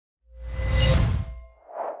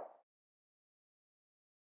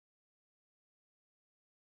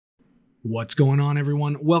What's going on,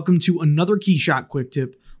 everyone? Welcome to another Keyshot quick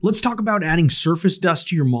tip. Let's talk about adding surface dust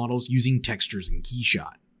to your models using textures in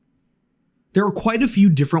Keyshot. There are quite a few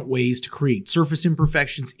different ways to create surface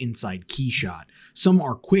imperfections inside Keyshot. Some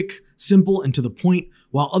are quick, simple, and to the point,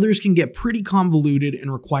 while others can get pretty convoluted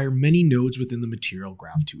and require many nodes within the material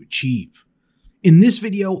graph to achieve. In this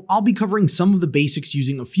video, I'll be covering some of the basics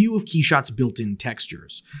using a few of Keyshot's built-in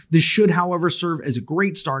textures. This should, however, serve as a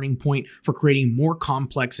great starting point for creating more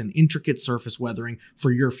complex and intricate surface weathering for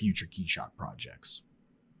your future Keyshot projects.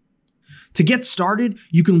 To get started,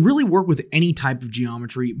 you can really work with any type of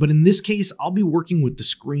geometry, but in this case, I'll be working with the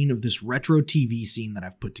screen of this retro TV scene that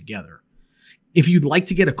I've put together. If you'd like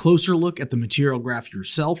to get a closer look at the material graph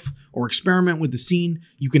yourself or experiment with the scene,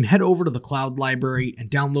 you can head over to the Cloud Library and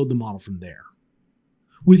download the model from there.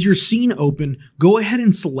 With your scene open, go ahead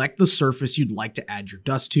and select the surface you'd like to add your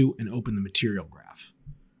dust to and open the material graph.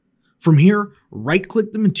 From here,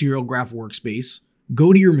 right-click the material graph workspace,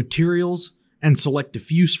 go to your materials, and select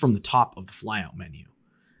diffuse from the top of the flyout menu.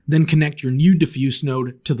 Then connect your new diffuse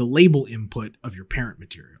node to the label input of your parent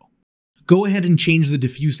material. Go ahead and change the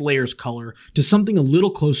diffuse layer's color to something a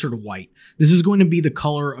little closer to white. This is going to be the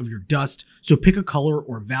color of your dust, so pick a color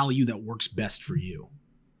or value that works best for you.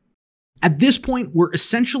 At this point, we're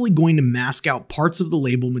essentially going to mask out parts of the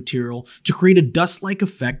label material to create a dust-like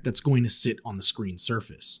effect that's going to sit on the screen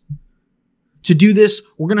surface. To do this,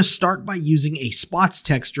 we're going to start by using a spots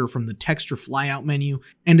texture from the texture flyout menu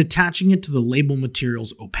and attaching it to the label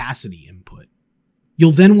material's opacity input.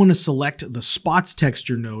 You'll then want to select the spots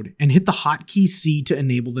texture node and hit the hotkey C to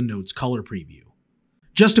enable the node's color preview.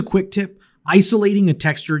 Just a quick tip, isolating a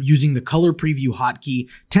texture using the color preview hotkey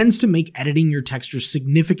tends to make editing your texture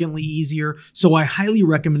significantly easier, so I highly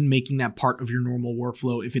recommend making that part of your normal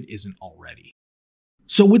workflow if it isn't already.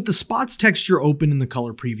 So with the spots texture open in the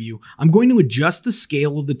color preview, I'm going to adjust the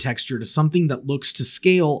scale of the texture to something that looks to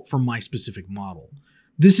scale for my specific model.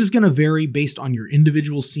 This is going to vary based on your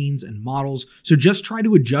individual scenes and models, so just try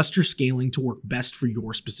to adjust your scaling to work best for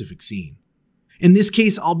your specific scene. In this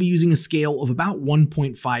case, I'll be using a scale of about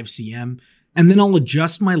 1.5 cm, and then I'll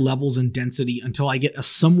adjust my levels and density until I get a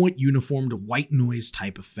somewhat uniformed white noise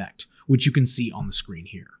type effect, which you can see on the screen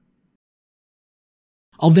here.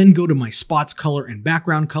 I'll then go to my spots color and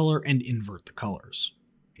background color and invert the colors.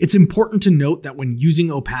 It's important to note that when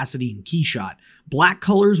using opacity in Keyshot, black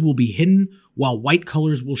colors will be hidden while white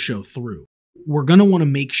colors will show through. We're going to want to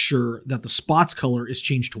make sure that the spots color is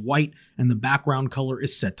changed to white and the background color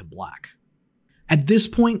is set to black. At this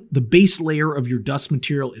point, the base layer of your dust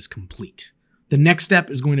material is complete. The next step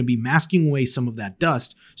is going to be masking away some of that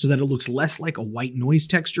dust so that it looks less like a white noise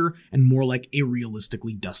texture and more like a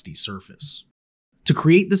realistically dusty surface. To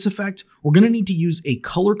create this effect, we're going to need to use a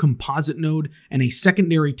color composite node and a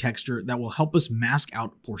secondary texture that will help us mask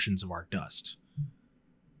out portions of our dust.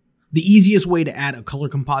 The easiest way to add a color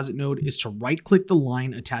composite node is to right-click the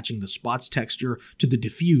line attaching the spots texture to the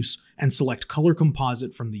diffuse and select color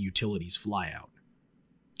composite from the utilities flyout.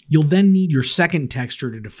 You'll then need your second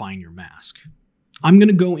texture to define your mask. I'm going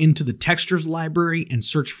to go into the textures library and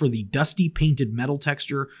search for the dusty painted metal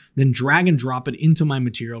texture, then drag and drop it into my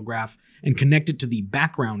material graph and connect it to the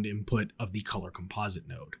background input of the color composite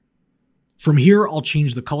node. From here, I'll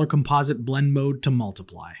change the color composite blend mode to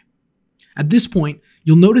multiply. At this point,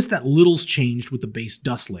 you'll notice that little's changed with the base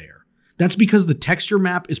dust layer. That's because the texture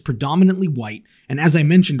map is predominantly white, and as I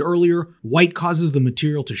mentioned earlier, white causes the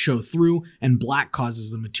material to show through and black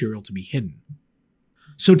causes the material to be hidden.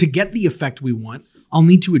 So to get the effect we want, I'll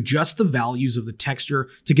need to adjust the values of the texture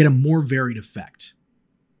to get a more varied effect.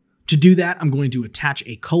 To do that, I'm going to attach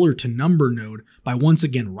a color to number node by once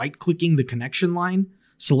again right-clicking the connection line,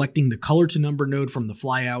 selecting the color to number node from the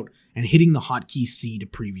flyout, and hitting the hotkey C to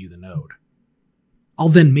preview the node. I'll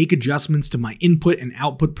then make adjustments to my input and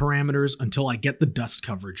output parameters until I get the dust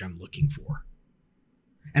coverage I'm looking for.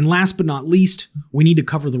 And last but not least, we need to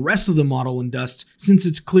cover the rest of the model in dust since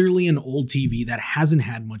it's clearly an old TV that hasn't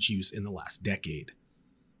had much use in the last decade.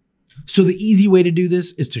 So the easy way to do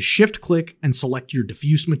this is to shift-click and select your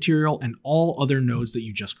diffuse material and all other nodes that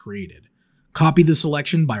you just created. Copy the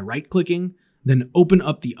selection by right-clicking, then open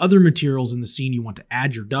up the other materials in the scene you want to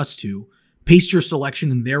add your dust to, paste your selection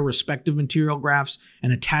in their respective material graphs,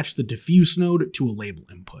 and attach the diffuse node to a label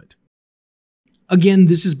input. Again,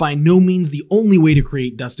 this is by no means the only way to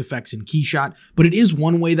create dust effects in Keyshot, but it is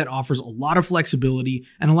one way that offers a lot of flexibility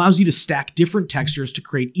and allows you to stack different textures to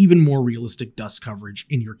create even more realistic dust coverage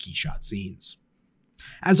in your Keyshot scenes.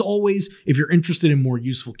 As always, if you're interested in more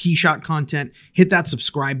useful Keyshot content, hit that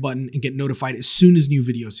subscribe button and get notified as soon as new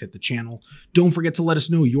videos hit the channel. Don't forget to let us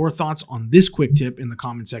know your thoughts on this quick tip in the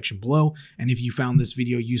comment section below, and if you found this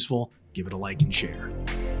video useful, give it a like and share.